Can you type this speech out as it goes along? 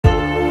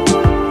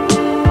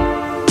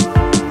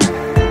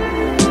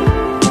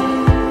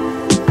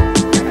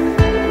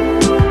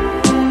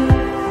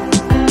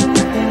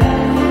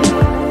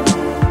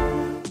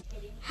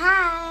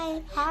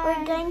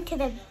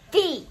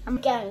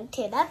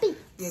to the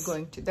beach. We are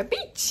going to the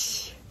beach.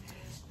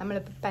 I'm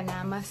at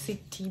Panama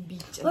City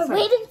Beach. We're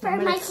waiting for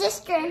my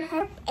sister and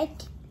her.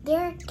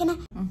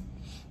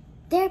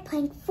 They're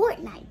playing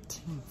Fortnite,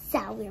 so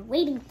we're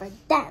waiting for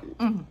them.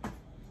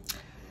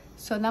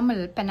 So നമ്മൾ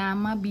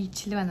Panama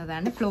ബീച്ചിൽ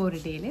വന്നതാണ്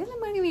ഫ്ലോറിഡയിൽ.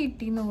 നമ്മുടെ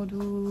വീട്ടിൽ നിന്ന്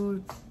ഒരു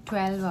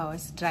 12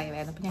 hours drive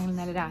ആയിരുന്നു. അപ്പോൾ ഞങ്ങൾ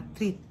ഇന്നലെ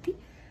രാത്രി എത്തി.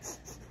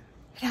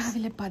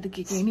 രാവിലെ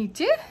പതുക്കെ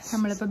എണീച്ച്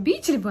നമ്മളിപ്പോൾ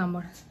ബീച്ചിൽ പോകാൻ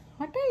പോകണം.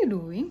 What are you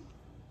doing?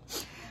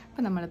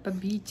 അപ്പോൾ നമ്മളിപ്പോൾ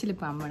ബീച്ചിൽ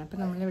പോകാൻ പോകണം. അപ്പോൾ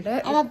നമ്മളിവിടെ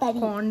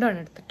കോണ്ടോ ആണ്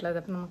എടുത്തിട്ടുള്ളത്.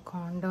 അപ്പോൾ നമുക്ക്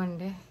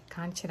കോണ്ടോൻ്റെ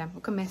കാണിച്ചു തരാം.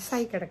 ഒക്കെ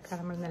മെസ്സായി കിടക്കാം.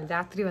 നമ്മൾ ഇന്നലെ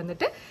രാത്രി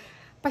വന്നിട്ട്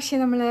പക്ഷേ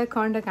നമ്മൾ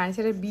കോണ്ടോ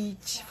കാണിച്ചത്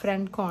ബീച്ച്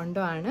ഫ്രണ്ട്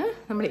കോണ്ടോ ആണ്.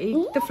 നമ്മൾ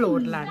 8th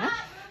ഫ്ലോറിലാണ്.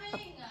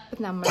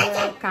 അപ്പം നമ്മൾ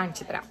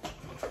കാണിച്ചു തരാം.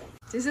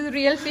 This is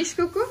real fish,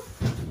 Cuckoo?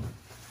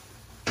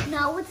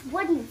 No, it's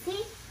wooden.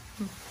 See?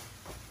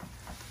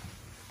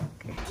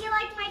 Okay. Do you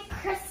like my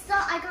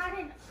crystal? I got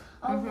it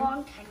a long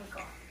time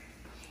ago.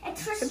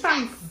 It's for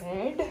stress.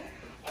 Bed.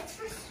 It's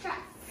for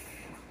stress.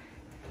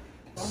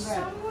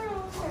 Somewhere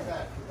over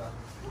there.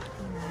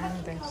 And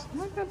there's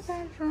another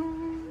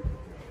bedroom.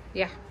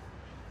 Yeah.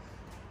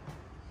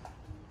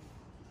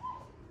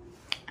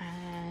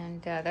 And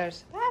there's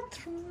a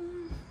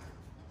bathroom.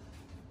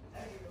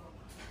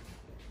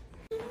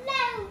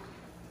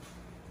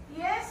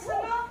 Yes,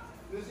 hello?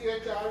 This is your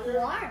charger?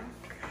 Warm.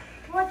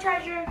 What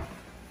charger?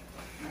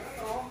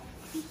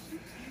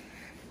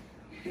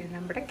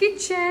 Number the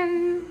kitchen.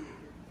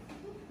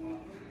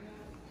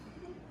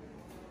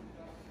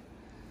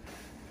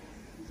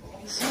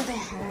 So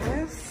they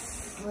have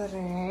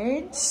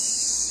fridge,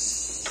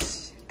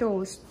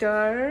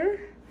 toaster,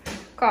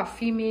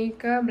 coffee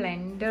maker,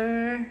 blender.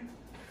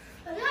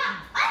 Yeah.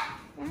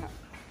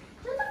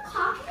 There's a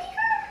coffee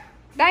maker?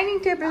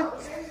 Dining table.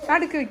 Oh,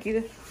 is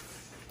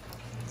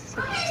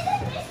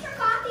it Mr.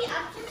 Coffee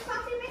Upton's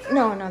coffee maker?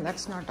 No,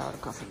 that's not our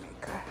coffee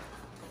maker.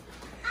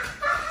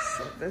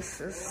 So this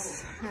is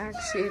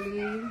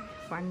actually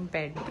one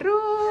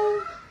bedroom.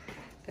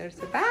 There's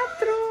a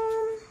bathroom.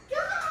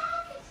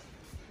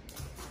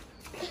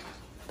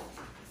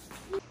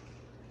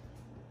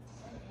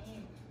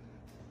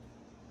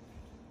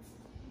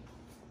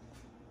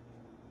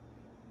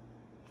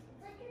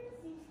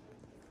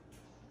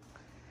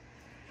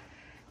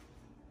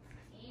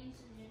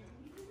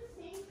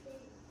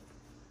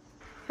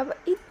 അപ്പോൾ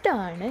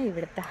ഇതാണ്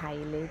ഇവിടുത്തെ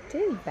highlight.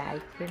 ഈ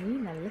balcony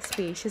നല്ല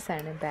spacious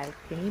ആണ്.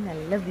 Balcony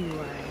നല്ല view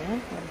ആണ്,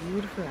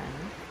 beautiful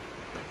ആണ്.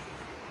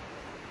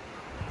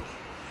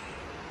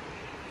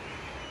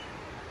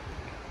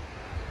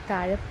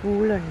 താഴെ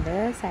പൂളുണ്ട്,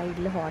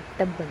 സൈഡിൽ ഹോട്ട്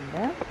ടബ്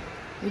ഉണ്ട്.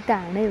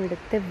 ഇതാണ്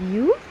ഇവിടുത്തെ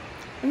വ്യൂ.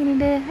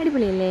 എങ്ങനെയുണ്ട്?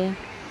 അടിപൊളിയല്ലേ?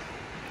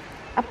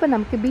 അപ്പം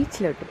നമുക്ക്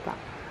ബീച്ചിലോട്ട് പോവാം.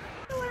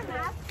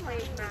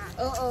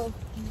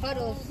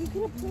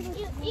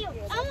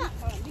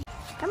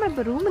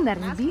 നമ്മളിപ്പോൾ റൂമിൽ നിന്ന്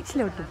ഇറങ്ങി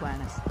ബീച്ചിലോട്ട്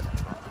പോവാണ്.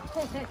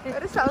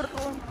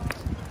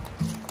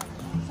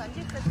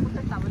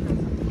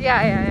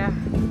 Yeah.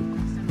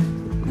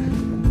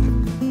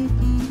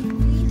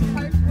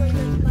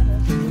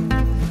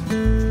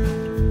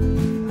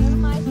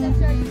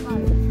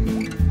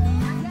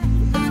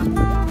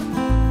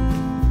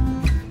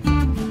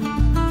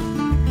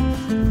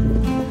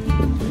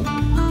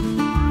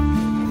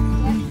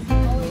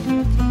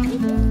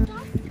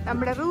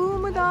 നമ്മുടെ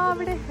റൂം ഇതാ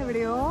അവിടെ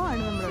എവിടെയോ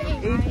ആണ്. നമ്മുടെ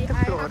 8th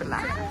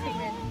ഫ്ലോറിലാണ്.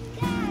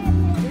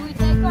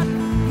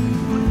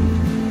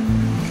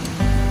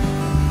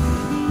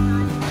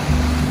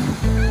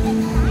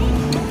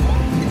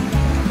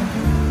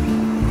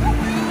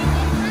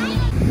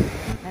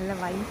 നല്ല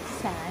വൈറ്റ്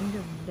സാൻഡ്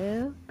ഉണ്ട്,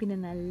 പിന്നെ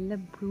നല്ല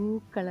ബ്ലൂ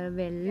കളർ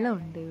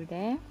വെള്ളമുണ്ട്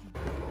ഇവിടെ.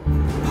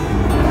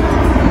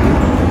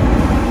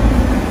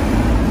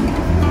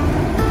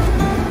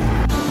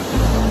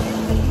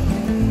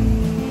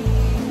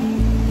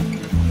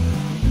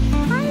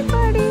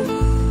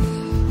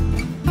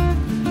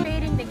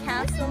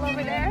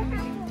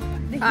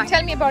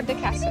 Tell me about the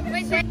castle.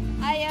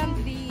 I am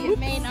the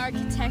main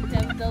architect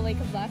of the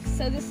Lake of Luck.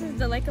 So this is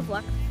the Lake of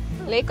Luck.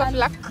 Lake of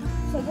Luck.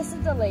 So this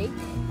is the lake.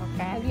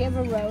 Okay. And we have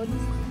a road.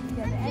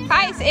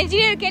 Hi,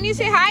 engineer. Can you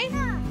say hi?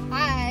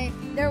 Hi.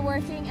 They're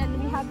working, and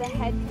we have the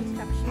head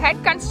construction. Head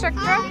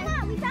constructor.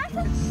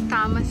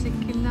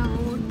 താമസിക്കുന്ന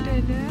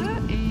hotel.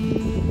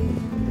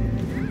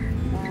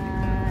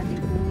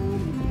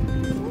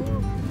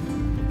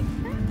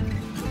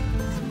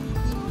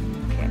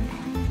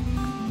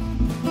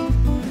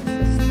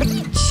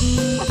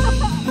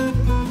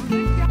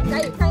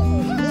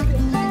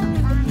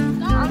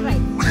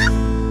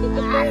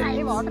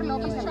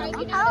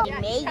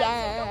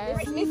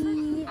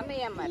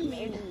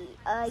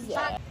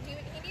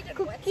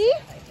 Cookie.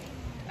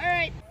 All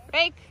right.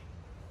 Break.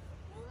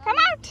 Come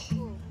out.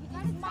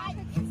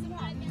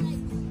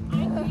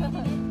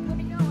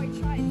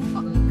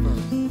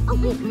 Oh,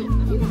 wait.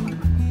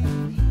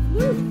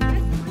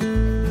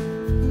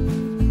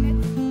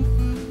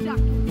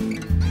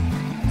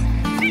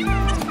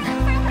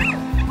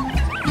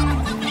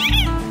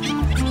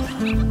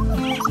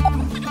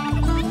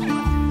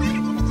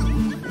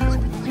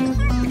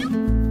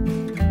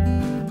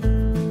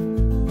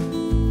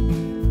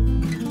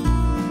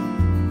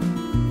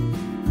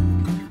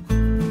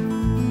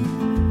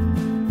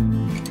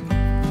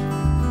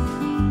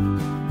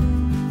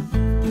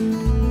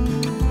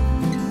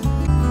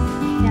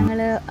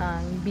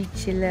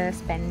 ബീച്ചിൽ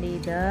spend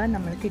ചെയ്ത്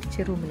നമ്മൾ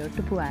തിരിച്ച്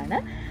റൂമിലോട്ട് പോവാണ്.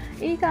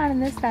 ഈ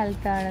കാണുന്ന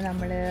സ്ഥലത്താണ്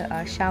നമ്മൾ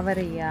ഷവർ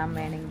ചെയ്യാൻ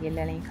വേണമെങ്കിൽ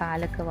അല്ലെങ്കിൽ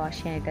കാലൊക്കെ വാഷ്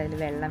ചെയ്യാനായിട്ട് അതിൽ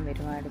വെള്ളം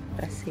വരും. അത്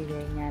പ്രസ് ചെയ്ത്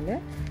കഴിഞ്ഞാൽ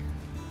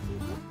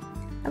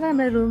അപ്പോൾ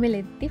നമ്മൾ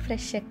റൂമിലെത്തി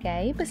ഫ്രഷൊക്കെ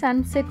ആയി. ഇപ്പോൾ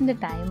സൺസെറ്റിൻ്റെ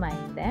ടൈം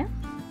ആയില്ലേ.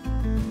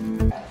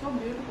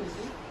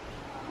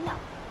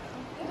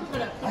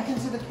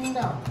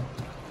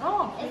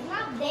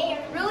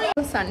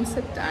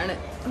 സൺസെറ്റാണ്.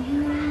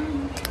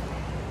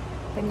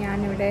 അപ്പം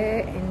ഞാനിവിടെ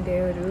എൻ്റെ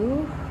ഒരു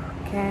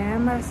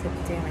ക്യാമറ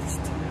സെറ്റ് ചെയ്യാൻ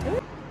വെച്ചിട്ടുണ്ട്.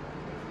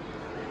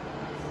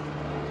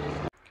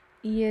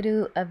 ഈ ഒരു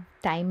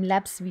ടൈം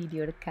ലാപ്സ് വീഡിയോ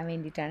എടുക്കാൻ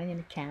വേണ്ടിയിട്ടാണ്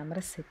ഞാൻ ക്യാമറ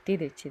സെറ്റ്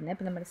ചെയ്ത് വെച്ചിരുന്നത്.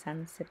 അപ്പോൾ നമ്മുടെ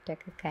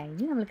സൺസെറ്റൊക്കെ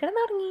കഴിഞ്ഞ് നമ്മൾ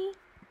കിടന്നുറങ്ങി.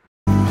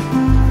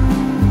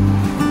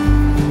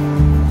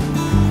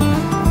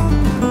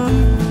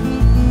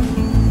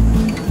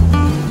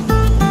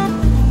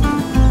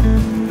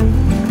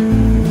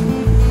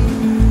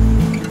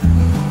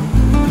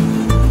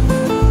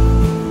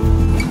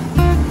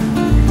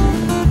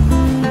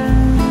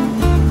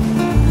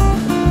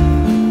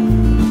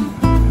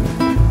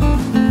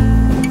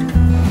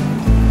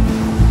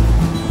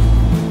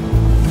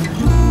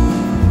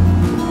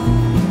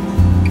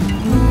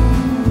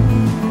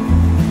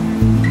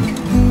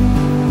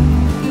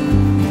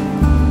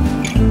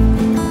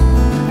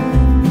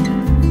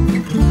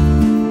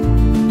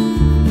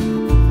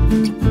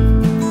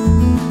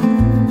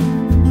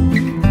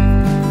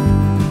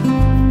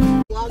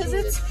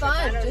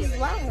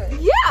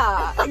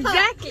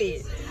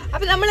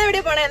 അപ്പൊ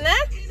നമ്മളെവിടെ പോണെന്ന്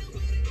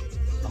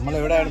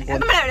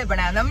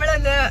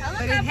നമ്മളൊന്ന്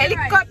ഒരു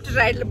ഹെലികോപ്റ്റർ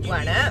റൈഡിൽ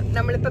പോവാണ്.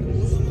 നമ്മളിപ്പോ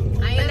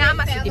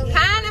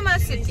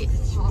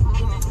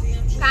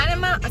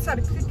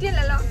സിറ്റി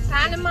അല്ലല്ലോ,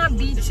 പാനമ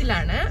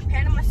ബീച്ചിലാണ്.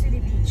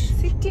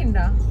 സിറ്റി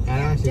ഉണ്ടോ?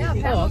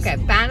 Okay,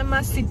 Panama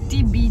city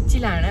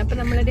ബീച്ചിലാണ്. അപ്പൊ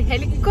നമ്മളൊരു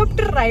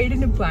ഹെലികോപ്റ്റർ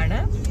റൈഡിന് പോവാണ്.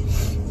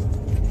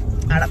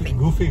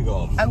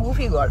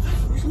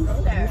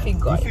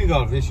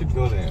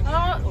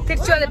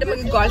 തിരിച്ചു വന്നിട്ട്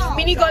നമുക്ക് ഗോൾഫ്,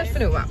 മിനി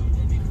ഗോൾഫിന് പോവാം.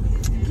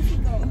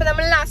 അപ്പൊ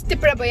നമ്മൾ ലാസ്റ്റ്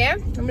എപ്പോഴാ പോയേ?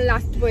 നമ്മൾ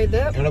ലാസ്റ്റ്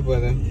പോയത്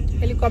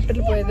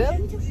ഹെലികോപ്റ്ററിൽ പോയത്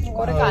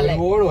കുറെ കാലം,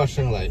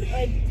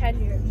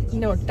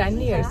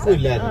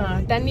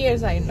 10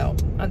 years ആയി ഉണ്ടാവും.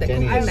 അതെ,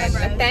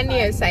 10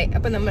 years ആയി.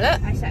 അപ്പൊ നമ്മള്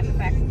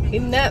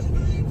ഇന്ന്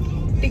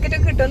ടിക്കറ്റ്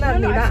ഒക്കെ കിട്ടുമെന്ന്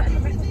അറിഞ്ഞൂടാ.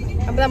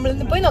 അപ്പൊ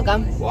നമ്മളിന്ന് പോയി നോക്കാം.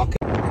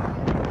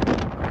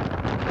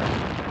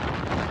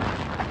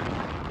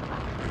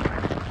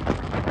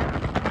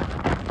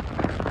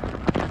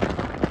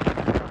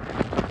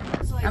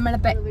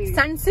 നമ്മളിപ്പോ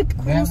sunset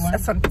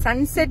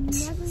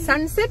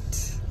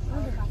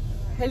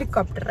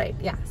helicopter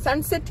ride,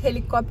 sunset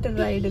helicopter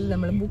റൈഡിൽ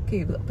നമ്മൾ ബുക്ക്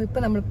ചെയ്തു. അപ്പൊ ഇപ്പൊ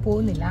നമ്മൾ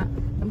പോകുന്നില്ല,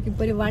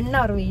 നമുക്കിപ്പോ ഒരു 1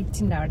 hour വെയിറ്റ്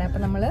ഉണ്ട് അവിടെ. അപ്പൊ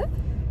നമ്മള്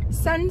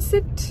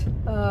സൺസെറ്റ്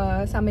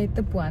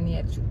സമയത്ത് പോവാന്ന്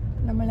വിചാരിച്ചു.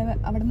 നമ്മള്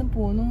അവിടെ നിന്ന്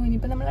പോന്നു.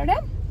 ഇനിയിപ്പോ നമ്മളവിടെ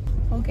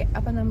ഓക്കെ.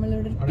 അപ്പൊ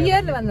നമ്മളിവിടെ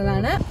പിയറിൽ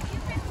വന്നതാണ്.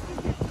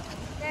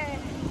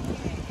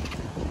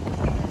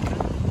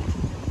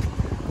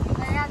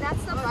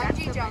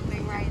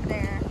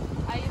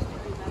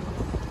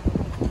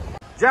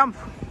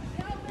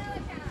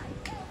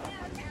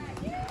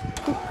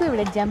 കുക്ക്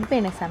ഇവിടെ ജമ്പ്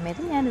ചെയ്യുന്ന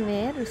സമയത്ത് ഞാൻ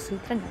വേറൊരു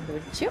സൂത്രം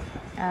കണ്ടുപിടിച്ചു,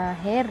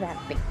 ഹെയർ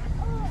റാപ്പിംഗ്.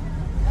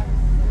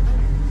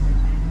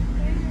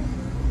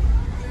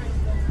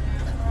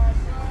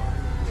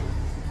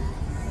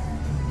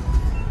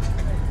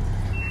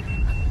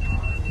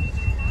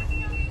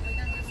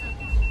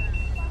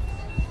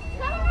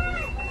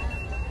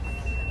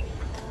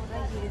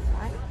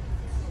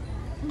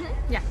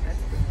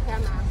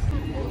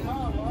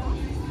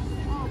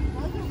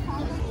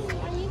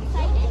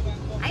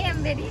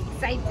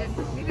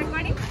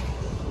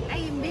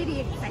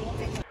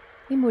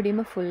 ഈ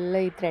മുടിയുമ്പോൾ ഫുള്ള്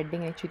ഈ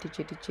ത്രെഡിങ്ങനെ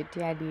ചുറ്റി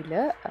അടിയിൽ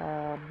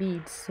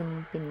ബീഡ്സും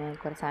പിന്നെ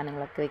കുറേ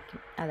സാധനങ്ങളൊക്കെ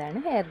വെക്കും. അതാണ്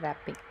ഹെയർ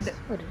റാപ്പിംഗ്.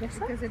 ഒരു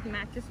രസം.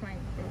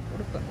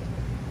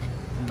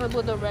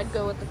 Will the red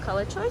go with the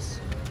color choice?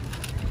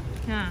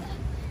 How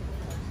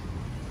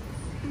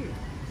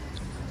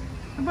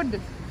about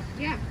this?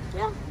 Yeah,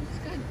 it's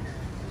good.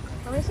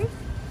 Let me see.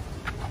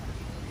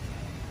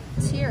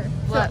 It's here.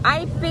 So I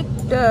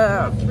picked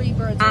 3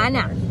 birds.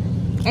 Anna,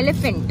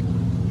 elephant.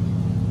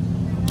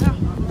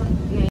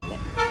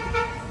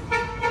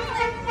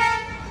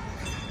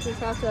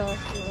 Just have to.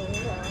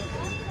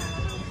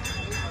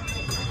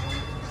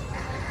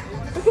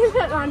 Look at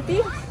that,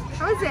 Auntie.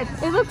 How is it?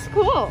 It looks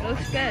cool. It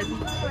looks good.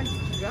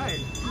 Good.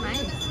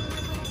 Nice.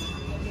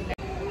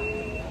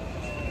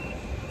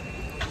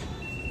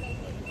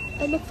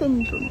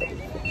 Elephant ഉണ്ട്.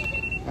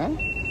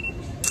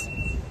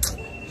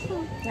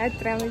 ഞാൻ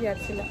എത്രയാണെന്ന്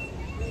വിചാരിച്ചില്ല.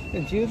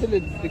 ജീവിതത്തിൽ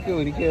ഇതൊക്കെ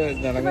ഒരിക്കൽ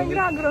ഭയങ്കര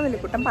ആഗ്രഹമൊന്നുമില്ല.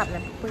 കുട്ടൻ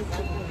പറഞ്ഞപ്പോ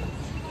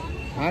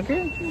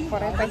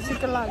കുറെ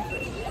പൈസക്കുള്ള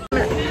ആഗ്രഹം.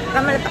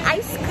 നമ്മളിപ്പോ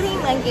ഐസ്ക്രീം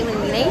വാങ്ങിക്കാൻ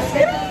വേണ്ടി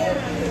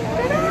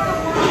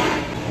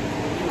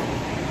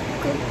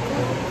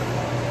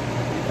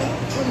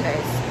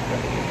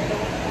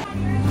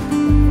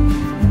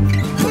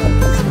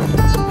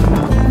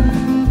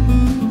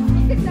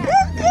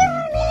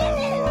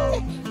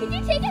Did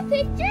you take a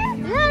picture?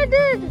 Yeah, I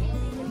did.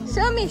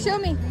 Show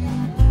me.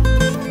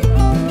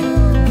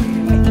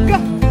 Go.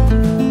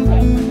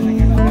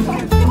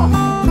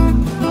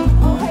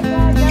 Oh my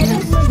god, that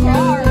is so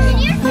hard.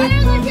 Can you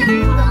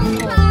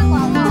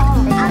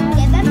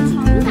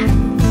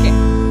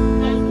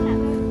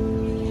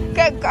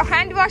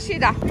hand wash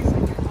ചെയ്താ?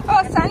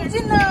 ഓ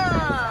Sanjana,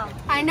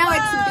 I know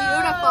it's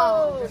beautiful.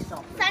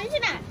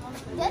 Sanjana,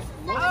 this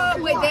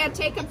Wait, they have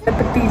taken.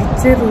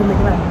 തിരിച്ച് റൂമിൽ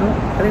വന്നു.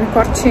 അതിന്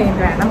കുറച്ച്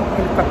കഴിഞ്ഞ് വേണം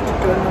helicopter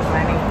tour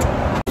നോക്കാനായിട്ട്.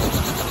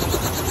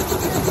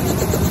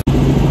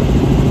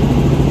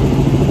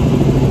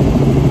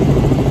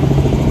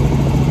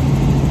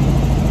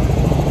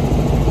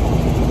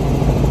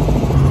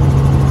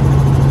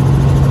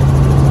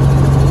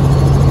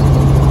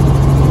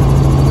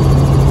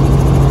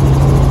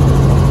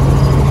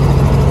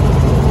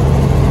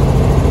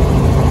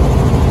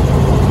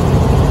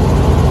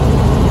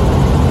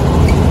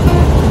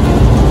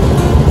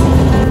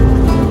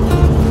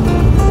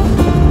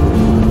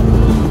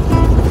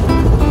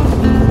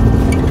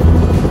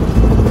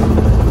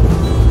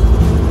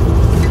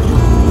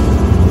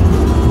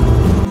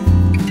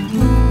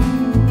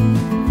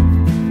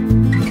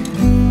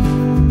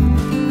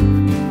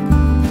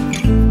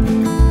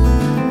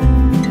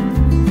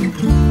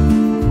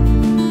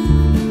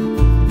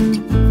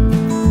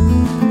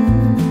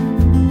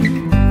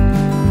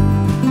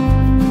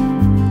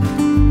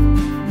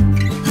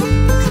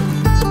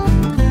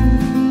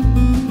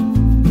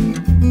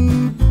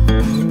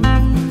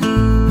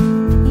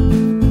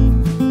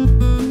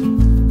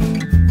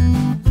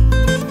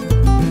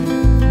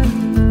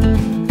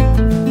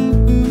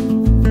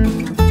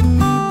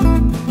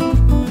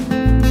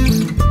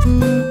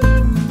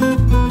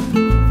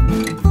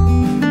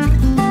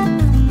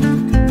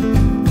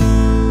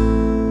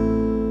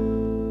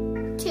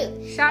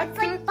 it's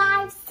like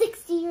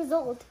 560 years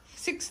old.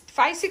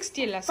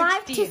 560 അല്ല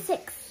 5 to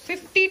 6.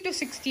 50 to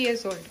 60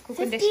 years old.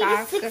 കുക്കുന്റെ 50 to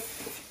shark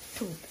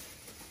 6.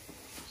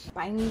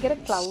 ഭയങ്കര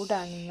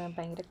ക്ലൗഡാണ് ഇന്ന്.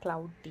 ഭയങ്കര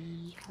ക്ലൗഡി,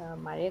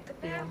 മഴയൊക്കെ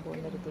പെയ്യാൻ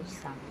പോകുന്നൊരു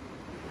ദിവസമാണ്.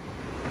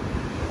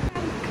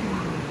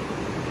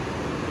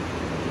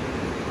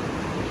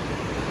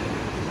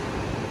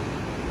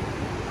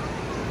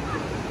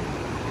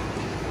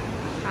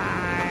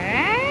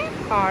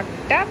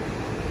 ഹോട്ട്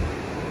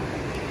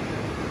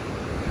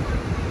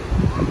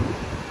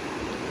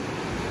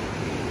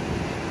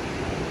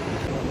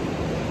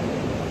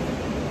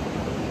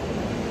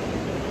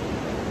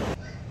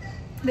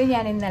ഇത്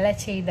ഞാൻ ഇന്നലെ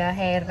ചെയ്ത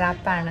ഹെയർ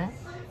റാപ്പാണ്.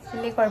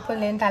 വലിയ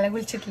കുഴപ്പമില്ല, ഞാൻ തല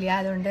കുളിച്ചിട്ടില്ല,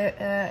 അതുകൊണ്ട്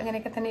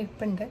അങ്ങനെയൊക്കെ തന്നെ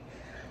ഇരിപ്പുണ്ട്.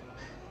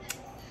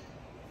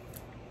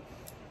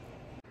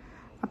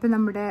 അപ്പോൾ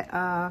നമ്മുടെ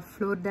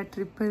ഫ്ലോറിഡ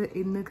ട്രിപ്പ്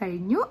ഇന്ന്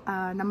കഴിഞ്ഞു.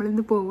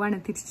 നമ്മളിന്ന് പോവുകയാണ്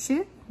തിരിച്ച്.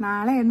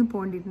 നാളെയായിരുന്നു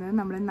പോകേണ്ടിരുന്നത്.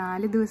 നമ്മൾ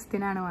 4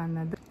 ദിവസത്തിനാണ്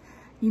വന്നത്.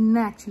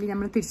 ഇന്ന് ആക്ച്വലി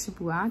നമ്മൾ തിരിച്ച്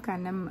പോവാം,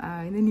 കാരണം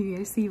ഇന്ന് ന്യൂ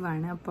ഇയേഴ്സ്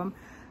ഈവാണ്. അപ്പം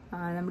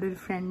നമ്മുടെ ഒരു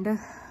ഫ്രണ്ടിൻ്റെ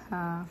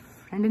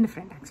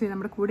ഫ്രണ്ട് ആക്ച്വലി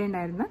നമ്മുടെ കൂടെ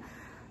ഉണ്ടായിരുന്ന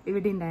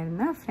ഇവിടെ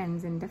ഉണ്ടായിരുന്ന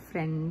ഫ്രണ്ട്സിൻ്റെ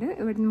ഫ്രണ്ട്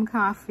ഇവിടെ നമുക്ക്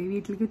ഹാഫ് വേ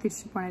വീട്ടിലേക്ക്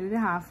തിരിച്ചു പോകണത്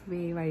ഹാഫ് വേ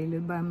വഴിയിൽ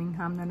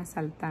ബർമിംഗ്ഹാം എന്ന് പറഞ്ഞ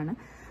സ്ഥലത്താണ്.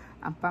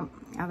 അപ്പം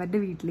അവരുടെ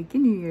വീട്ടിലേക്ക്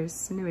ന്യൂ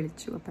ഇയേഴ്സിന്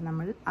വിളിച്ചു. അപ്പം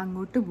നമ്മൾ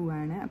അങ്ങോട്ട്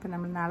പോവാണ്. അപ്പം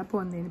നമ്മൾ നാളെ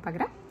പോകുന്നതിന്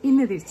പകരം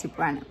ഇന്ന് തിരിച്ചു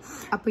പോവാണ്.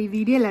 അപ്പോൾ ഈ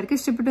വീഡിയോ എല്ലാവർക്കും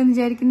ഇഷ്ടപ്പെട്ടു എന്ന്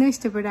വിചാരിക്കുന്നു.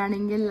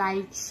 ഇഷ്ടപ്പെടുകയാണെങ്കിൽ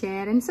like,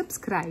 share and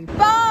subscribe.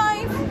 Bye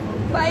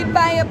bye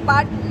bye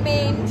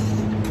apartment.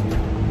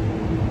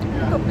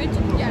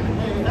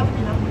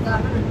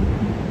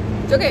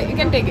 Okay, you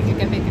can take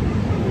it.